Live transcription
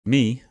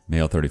Me,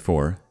 male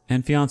 34,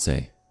 and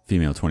fiance,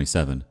 female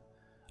 27.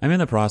 I'm in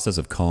the process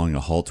of calling a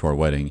halt to our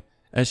wedding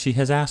as she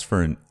has asked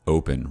for an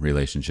open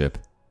relationship.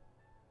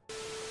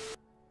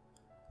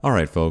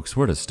 Alright folks,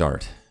 where to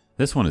start?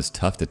 This one is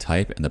tough to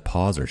type and the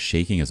paws are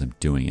shaking as I'm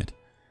doing it.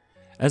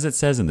 As it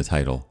says in the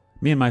title,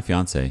 me and my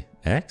fiance,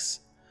 ex,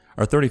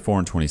 are 34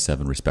 and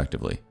 27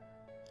 respectively.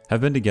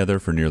 Have been together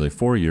for nearly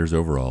 4 years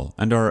overall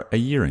and are a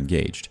year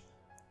engaged.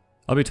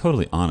 I'll be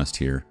totally honest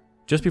here.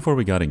 Just before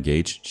we got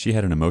engaged, she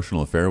had an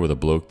emotional affair with a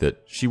bloke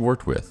that she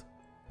worked with.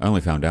 I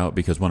only found out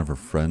because one of her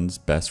friend's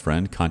best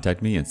friend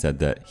contacted me and said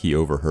that he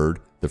overheard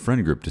the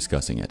friend group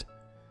discussing it.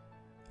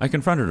 I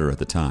confronted her at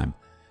the time,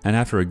 and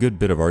after a good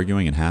bit of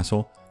arguing and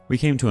hassle, we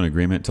came to an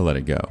agreement to let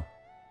it go.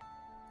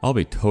 I'll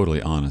be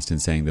totally honest in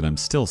saying that I'm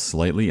still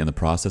slightly in the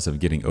process of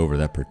getting over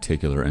that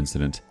particular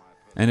incident,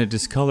 and it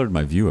discolored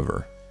my view of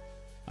her.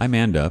 I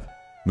manned up,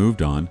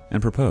 moved on,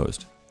 and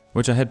proposed,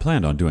 which I had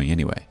planned on doing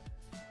anyway.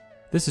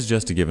 This is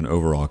just to give an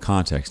overall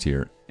context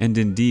here, and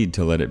indeed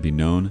to let it be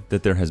known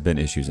that there has been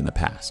issues in the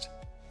past.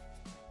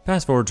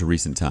 Fast forward to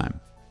recent time.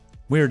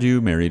 We are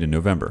due married in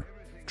November,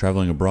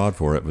 traveling abroad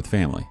for it with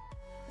family.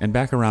 And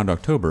back around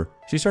October,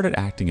 she started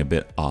acting a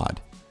bit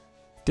odd.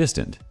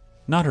 Distant,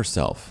 not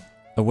herself,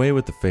 away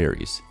with the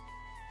fairies.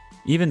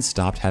 Even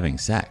stopped having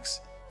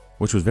sex,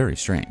 which was very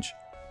strange.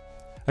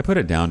 I put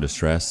it down to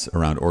stress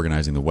around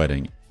organizing the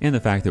wedding and the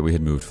fact that we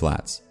had moved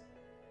flats.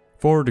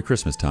 Forward to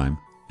Christmas time,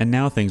 and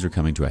now things are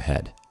coming to a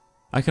head.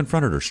 I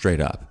confronted her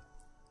straight up,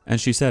 and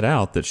she said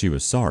out that she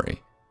was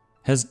sorry,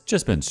 has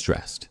just been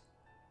stressed.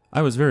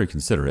 I was very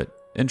considerate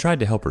and tried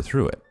to help her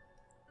through it.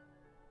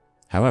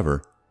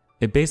 However,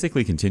 it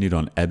basically continued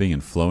on ebbing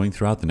and flowing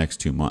throughout the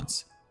next 2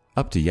 months,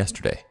 up to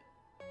yesterday.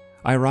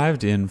 I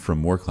arrived in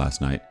from work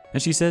last night,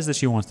 and she says that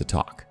she wants to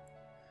talk.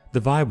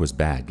 The vibe was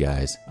bad,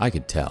 guys, I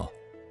could tell.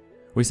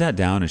 We sat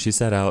down and she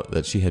said out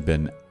that she had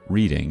been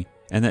reading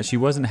and that she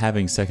wasn't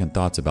having second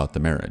thoughts about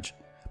the marriage,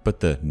 but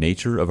the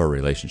nature of our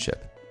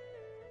relationship.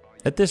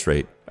 At this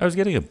rate, I was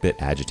getting a bit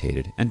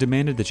agitated and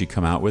demanded that she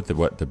come out with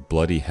what the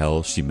bloody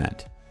hell she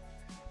meant.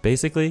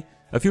 Basically,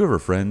 a few of her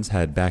friends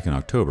had back in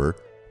October,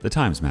 the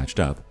times matched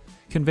up,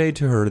 conveyed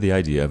to her the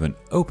idea of an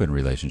open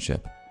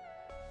relationship.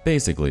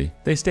 Basically,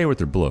 they stay with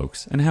their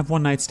blokes and have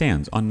one-night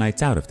stands on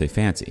nights out if they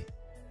fancy.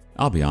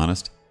 I'll be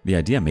honest, the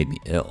idea made me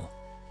ill.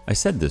 I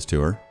said this to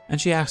her, and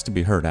she asked to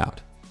be heard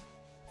out.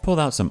 Pulled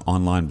out some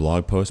online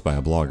blog posts by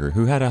a blogger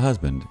who had a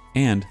husband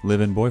and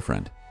live-in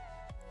boyfriend.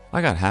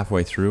 I got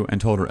halfway through and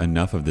told her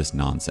enough of this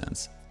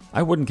nonsense.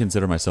 I wouldn't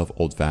consider myself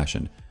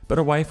old-fashioned, but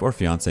a wife or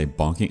fiance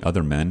bonking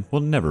other men will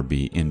never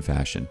be in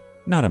fashion.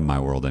 Not in my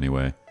world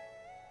anyway.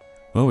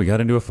 Well, we got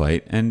into a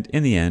fight, and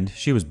in the end,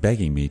 she was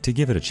begging me to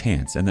give it a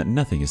chance and that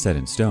nothing is set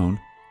in stone.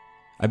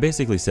 I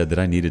basically said that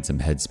I needed some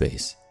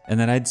headspace, and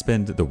that I'd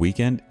spend the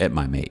weekend at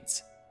my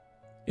mate's.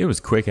 It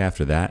was quick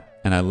after that,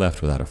 and I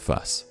left without a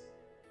fuss.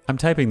 I'm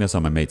typing this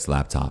on my mate's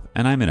laptop,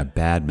 and I'm in a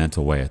bad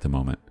mental way at the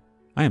moment.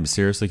 I am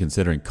seriously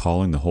considering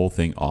calling the whole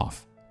thing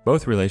off,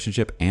 both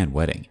relationship and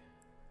wedding.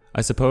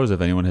 I suppose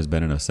if anyone has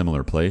been in a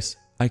similar place,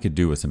 I could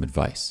do with some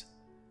advice.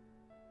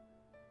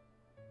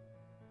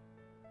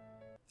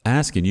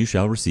 Ask and you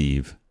shall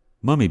receive.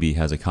 Mummy Bee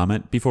has a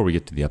comment before we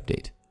get to the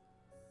update.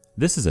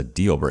 This is a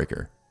deal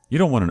breaker. You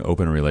don't want an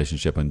open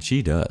relationship and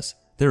she does.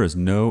 There is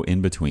no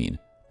in between.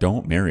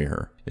 Don't marry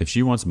her. If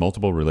she wants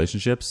multiple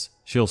relationships,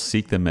 she'll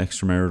seek them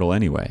extramarital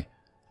anyway.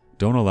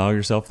 Don't allow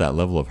yourself that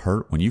level of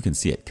hurt when you can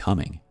see it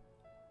coming.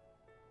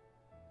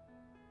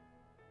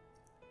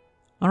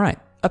 Alright,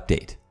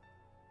 update.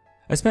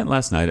 I spent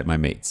last night at my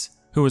mate's,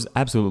 who was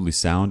absolutely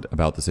sound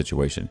about the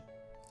situation.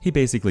 He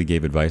basically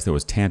gave advice that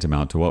was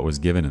tantamount to what was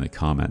given in the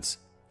comments,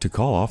 to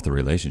call off the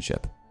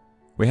relationship.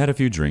 We had a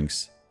few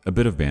drinks, a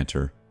bit of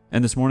banter,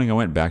 and this morning I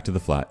went back to the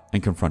flat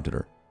and confronted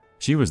her.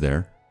 She was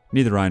there.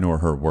 Neither I nor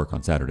her work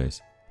on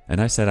Saturdays, and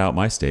I set out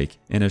my stake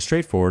in as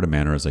straightforward a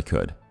manner as I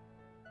could.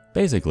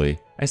 Basically,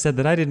 I said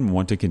that I didn't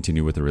want to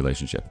continue with the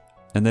relationship,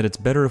 and that it's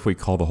better if we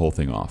call the whole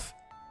thing off.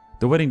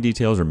 The wedding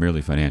details are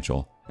merely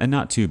financial, and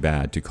not too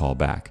bad to call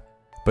back,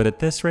 but at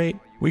this rate,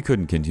 we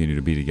couldn't continue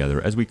to be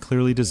together as we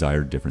clearly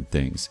desired different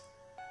things.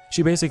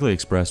 She basically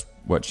expressed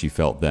what she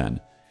felt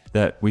then,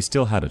 that we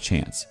still had a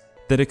chance,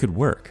 that it could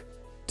work,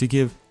 to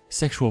give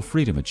sexual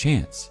freedom a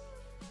chance.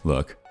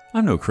 Look,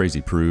 I'm no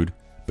crazy prude,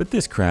 but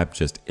this crap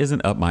just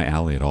isn't up my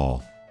alley at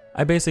all.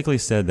 I basically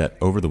said that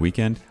over the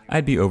weekend,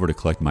 I'd be over to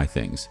collect my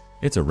things.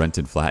 It's a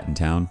rented flat in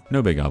town,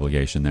 no big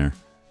obligation there.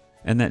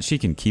 And that she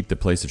can keep the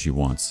place if she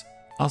wants.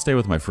 I'll stay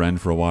with my friend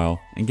for a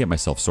while and get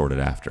myself sorted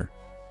after.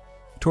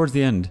 Towards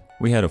the end,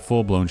 we had a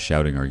full-blown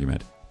shouting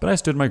argument, but I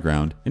stood my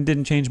ground and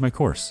didn't change my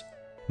course.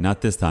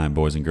 Not this time,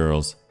 boys and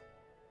girls.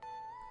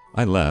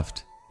 I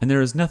left, and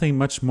there is nothing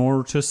much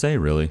more to say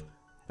really.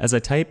 As I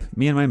type,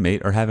 me and my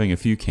mate are having a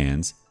few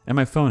cans, and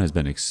my phone has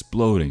been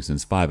exploding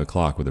since 5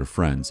 o'clock with her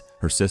friends,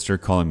 her sister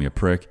calling me a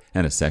prick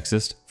and a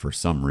sexist for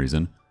some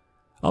reason.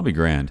 I'll be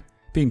grand.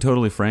 Being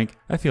totally frank,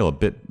 I feel a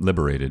bit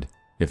liberated,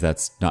 if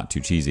that's not too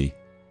cheesy.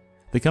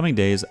 The coming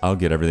days, I'll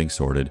get everything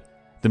sorted,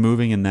 the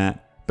moving and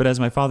that, but as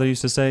my father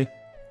used to say,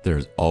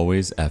 There's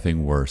always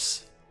effing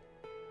worse.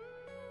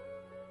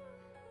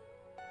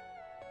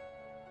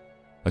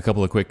 A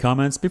couple of quick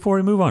comments before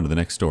we move on to the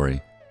next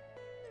story.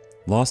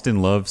 Lost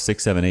in Love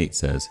 678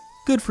 says,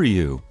 "Good for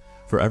you.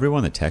 For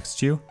everyone that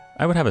texts you,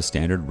 I would have a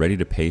standard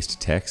ready-to-paste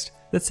text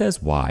that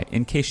says why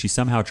in case she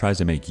somehow tries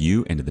to make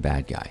you into the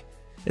bad guy.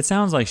 It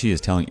sounds like she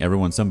is telling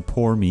everyone some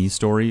poor me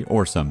story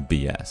or some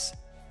BS.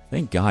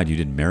 Thank God you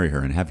didn't marry her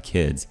and have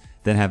kids,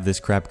 then have this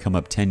crap come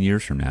up 10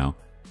 years from now.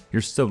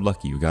 You're so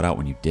lucky you got out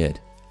when you did."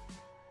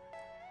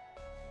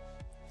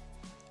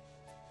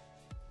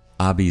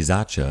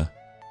 Abizacha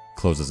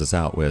closes us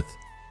out with,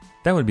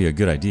 "That would be a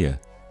good idea.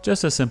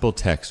 Just a simple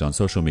text on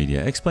social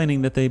media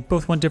explaining that they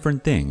both want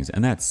different things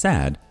and that's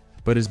sad,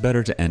 but it's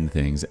better to end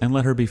things and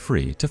let her be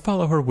free to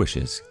follow her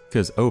wishes,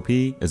 because OP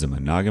is a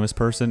monogamous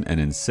person and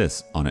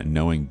insists on it,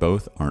 knowing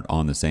both aren't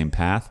on the same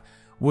path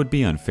would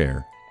be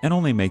unfair and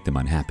only make them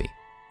unhappy.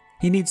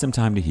 He needs some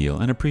time to heal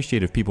and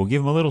appreciate if people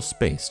give him a little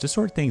space to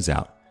sort things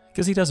out,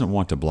 because he doesn't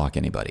want to block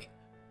anybody.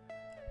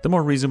 The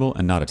more reasonable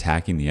and not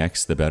attacking the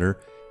ex, the better,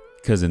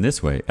 because in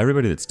this way,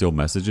 everybody that still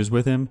messages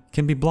with him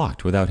can be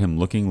blocked without him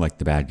looking like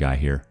the bad guy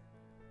here."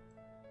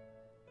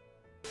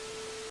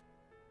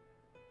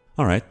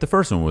 Alright, the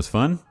first one was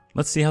fun.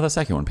 Let's see how the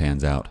second one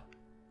pans out.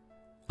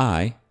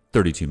 I,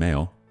 32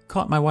 male,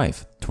 caught my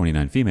wife,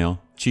 29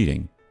 female,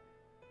 cheating.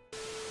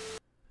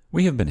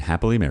 We have been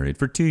happily married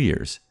for 2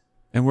 years,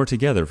 and were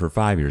together for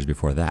 5 years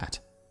before that.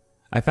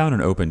 I found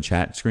an open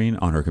chat screen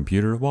on her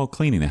computer while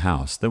cleaning the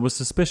house that was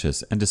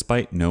suspicious, and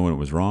despite knowing it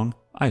was wrong,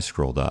 I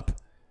scrolled up.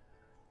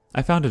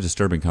 I found a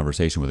disturbing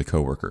conversation with a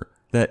coworker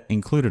that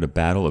included a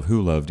battle of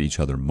who loved each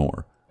other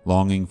more,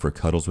 longing for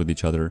cuddles with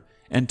each other,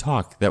 and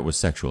talk that was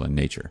sexual in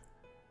nature.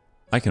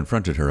 I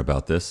confronted her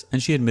about this,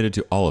 and she admitted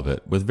to all of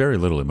it with very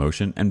little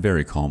emotion and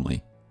very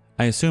calmly.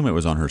 I assume it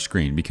was on her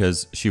screen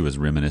because she was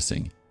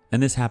reminiscing,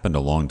 and this happened a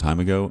long time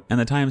ago, and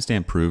the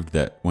timestamp proved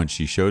that when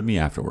she showed me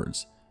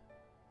afterwards.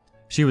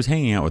 She was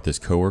hanging out with this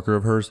coworker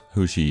of hers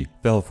who she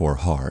fell for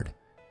hard.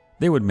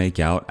 They would make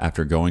out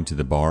after going to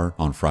the bar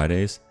on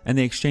Fridays, and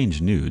they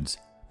exchanged nudes,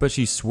 but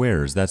she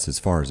swears that's as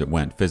far as it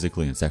went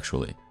physically and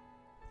sexually.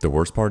 The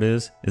worst part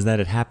is that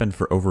it happened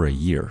for over a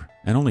year,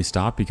 and only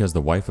stopped because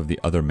the wife of the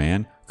other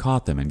man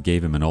caught them and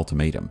gave him an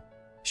ultimatum.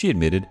 She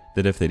admitted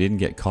that if they didn't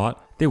get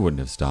caught, they wouldn't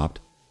have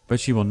stopped, but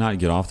she will not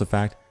get off the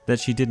fact that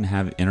she didn't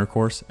have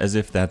intercourse, as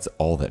if that's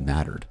all that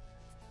mattered.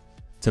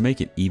 To make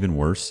it even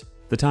worse,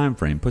 the time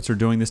frame puts her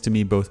doing this to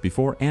me both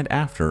before and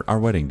after our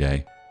wedding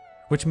day,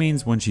 which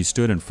means when she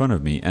stood in front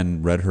of me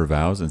and read her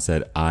vows and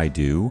said "I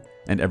do"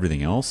 and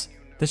everything else,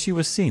 that she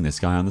was seeing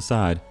this guy on the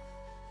side.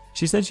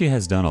 She said she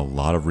has done a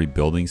lot of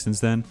rebuilding since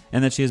then,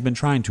 and that she has been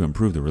trying to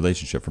improve the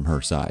relationship from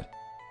her side.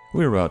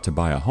 We were about to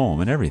buy a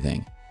home and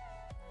everything.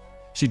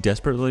 She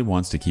desperately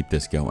wants to keep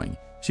this going.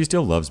 She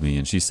still loves me,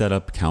 and she set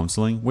up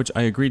counseling, which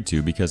I agreed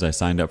to because I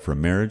signed up for a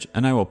marriage,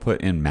 and I will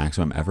put in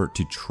maximum effort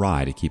to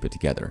try to keep it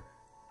together.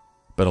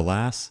 But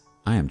alas,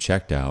 I am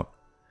checked out.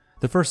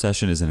 The first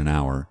session is in an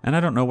hour, and I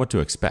don't know what to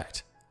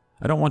expect.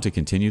 I don't want to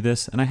continue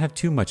this, and I have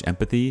too much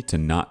empathy to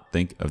not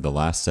think of the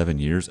last 7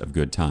 years of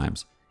good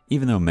times,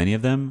 even though many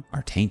of them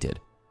are tainted.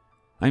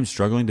 I am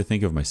struggling to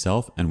think of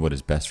myself and what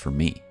is best for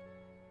me.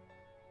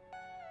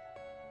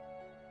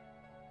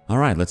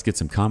 Alright, let's get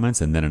some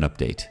comments and then an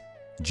update.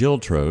 Jill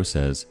Tro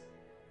says,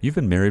 "You've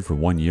been married for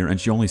 1 year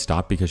and she only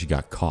stopped because she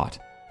got caught.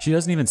 She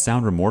doesn't even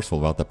sound remorseful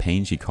about the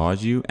pain she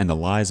caused you and the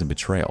lies and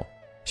betrayal.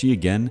 She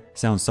again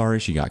sounds sorry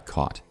she got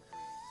caught.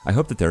 I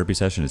hope the therapy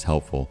session is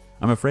helpful.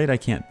 I'm afraid I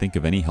can't think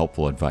of any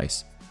helpful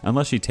advice.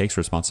 Unless she takes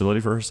responsibility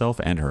for herself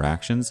and her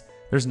actions,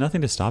 there's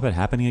nothing to stop it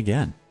happening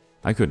again.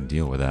 I couldn't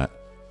deal with that."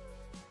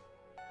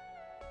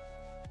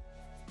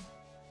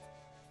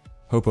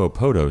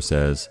 Hopopoto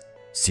says,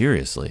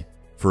 "Seriously,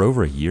 for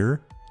over a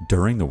year,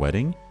 during the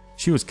wedding,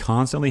 she was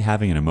constantly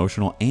having an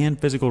emotional and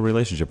physical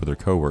relationship with her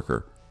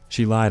coworker.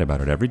 She lied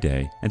about it every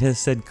day and has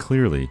said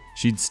clearly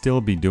she'd still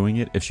be doing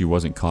it if she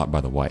wasn't caught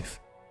by the wife.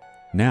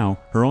 Now,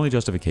 her only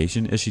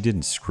justification is she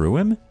didn't screw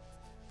him?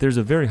 There's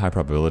a very high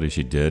probability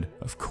she did,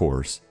 of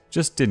course,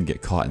 just didn't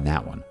get caught in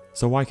that one,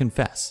 so why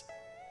confess?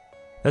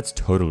 That's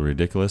totally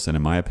ridiculous and,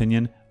 in my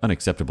opinion,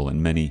 unacceptable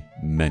in many,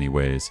 many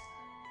ways.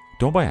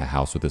 Don't buy a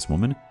house with this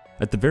woman.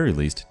 At the very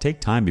least, take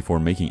time before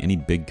making any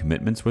big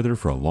commitments with her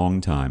for a long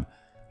time.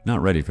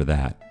 Not ready for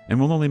that, and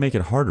will only make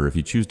it harder if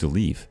you choose to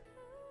leave.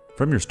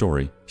 From your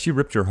story, she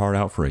ripped your heart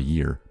out for a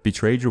year,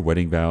 betrayed your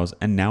wedding vows,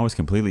 and now is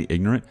completely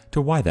ignorant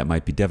to why that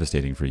might be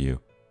devastating for you,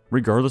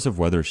 regardless of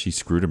whether she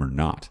screwed him or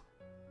not.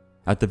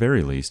 At the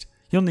very least,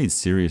 you'll need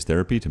serious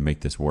therapy to make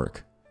this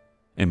work.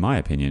 In my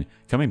opinion,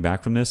 coming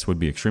back from this would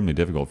be extremely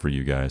difficult for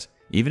you guys,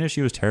 even if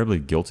she was terribly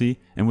guilty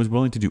and was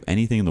willing to do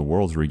anything in the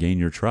world to regain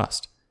your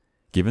trust.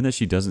 Given that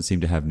she doesn't seem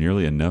to have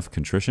nearly enough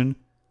contrition,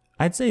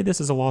 I'd say this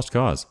is a lost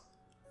cause.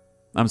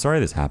 I'm sorry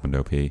this happened,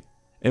 OP.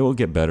 It will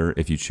get better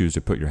if you choose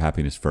to put your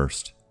happiness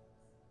first."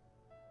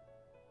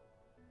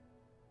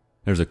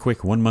 There's a quick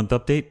 1-month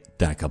update,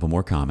 then a couple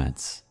more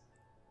comments.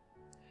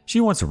 "She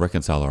wants to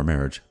reconcile our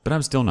marriage, but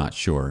I'm still not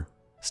sure.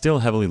 Still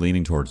heavily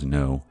leaning towards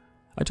no.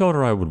 I told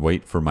her I would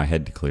wait for my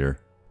head to clear.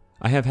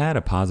 I have had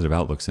a positive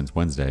outlook since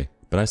Wednesday,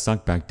 but I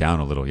sunk back down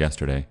a little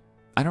yesterday.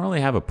 I don't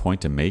really have a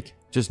point to make,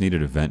 just needed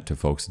to vent to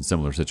folks in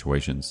similar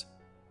situations.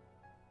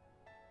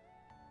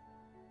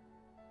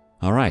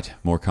 Alright,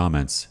 more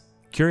comments.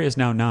 Curious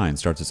Now 9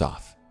 starts us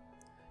off.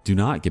 Do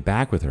not get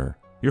back with her.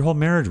 Your whole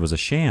marriage was a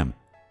sham.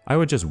 I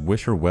would just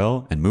wish her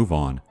well and move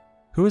on.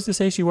 Who is to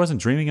say she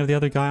wasn't dreaming of the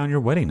other guy on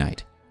your wedding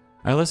night?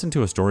 I listened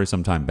to a story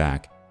some time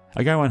back.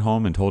 A guy went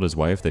home and told his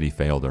wife that he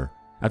failed her.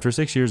 After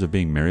 6 years of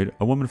being married,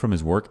 a woman from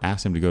his work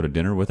asked him to go to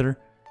dinner with her.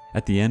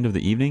 At the end of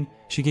the evening,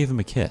 she gave him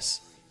a kiss.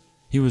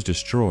 He was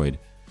destroyed.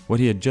 What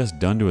he had just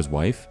done to his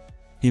wife?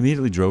 He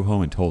immediately drove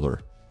home and told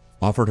her.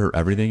 Offered her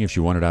everything if she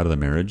wanted out of the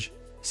marriage.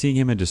 Seeing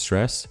him in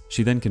distress,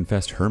 she then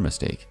confessed her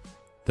mistake.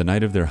 The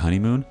night of their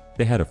honeymoon,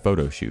 they had a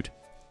photo shoot.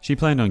 She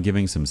planned on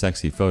giving some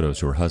sexy photos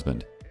to her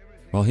husband.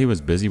 While he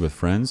was busy with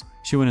friends,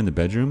 she went in the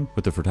bedroom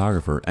with the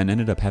photographer and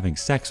ended up having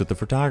sex with the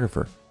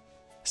photographer.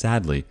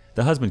 Sadly,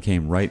 the husband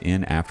came right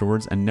in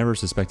afterwards and never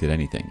suspected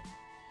anything.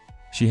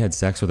 She had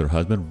sex with her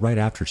husband right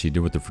after she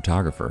did with the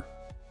photographer.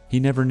 He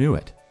never knew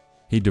it.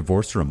 He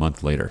divorced her a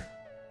month later.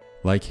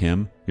 Like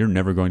him, you're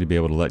never going to be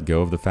able to let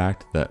go of the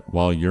fact that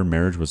while your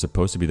marriage was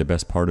supposed to be the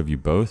best part of you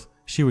both,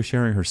 she was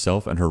sharing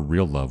herself and her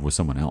real love with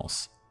someone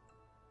else.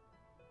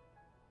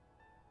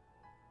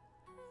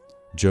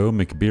 Joe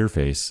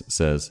McBeerface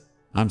says,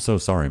 I'm so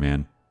sorry,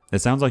 man.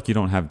 It sounds like you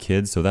don't have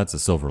kids, so that's a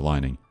silver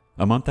lining.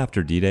 A month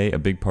after D-Day, a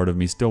big part of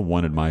me still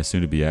wanted my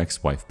soon-to-be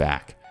ex-wife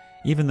back,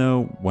 even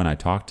though when I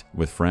talked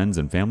with friends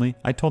and family,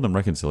 I told them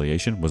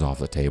reconciliation was off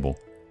the table.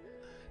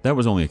 That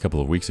was only a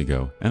couple of weeks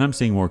ago, and I'm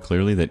seeing more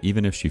clearly that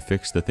even if she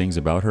fixed the things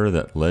about her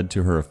that led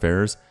to her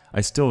affairs, I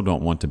still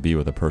don't want to be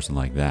with a person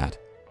like that.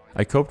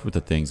 I coped with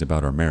the things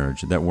about our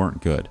marriage that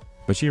weren't good,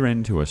 but she ran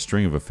into a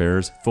string of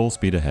affairs full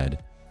speed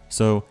ahead.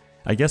 So,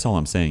 I guess all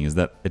I'm saying is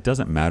that it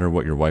doesn't matter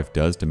what your wife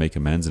does to make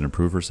amends and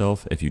improve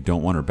herself. If you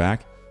don't want her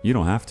back, you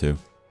don't have to.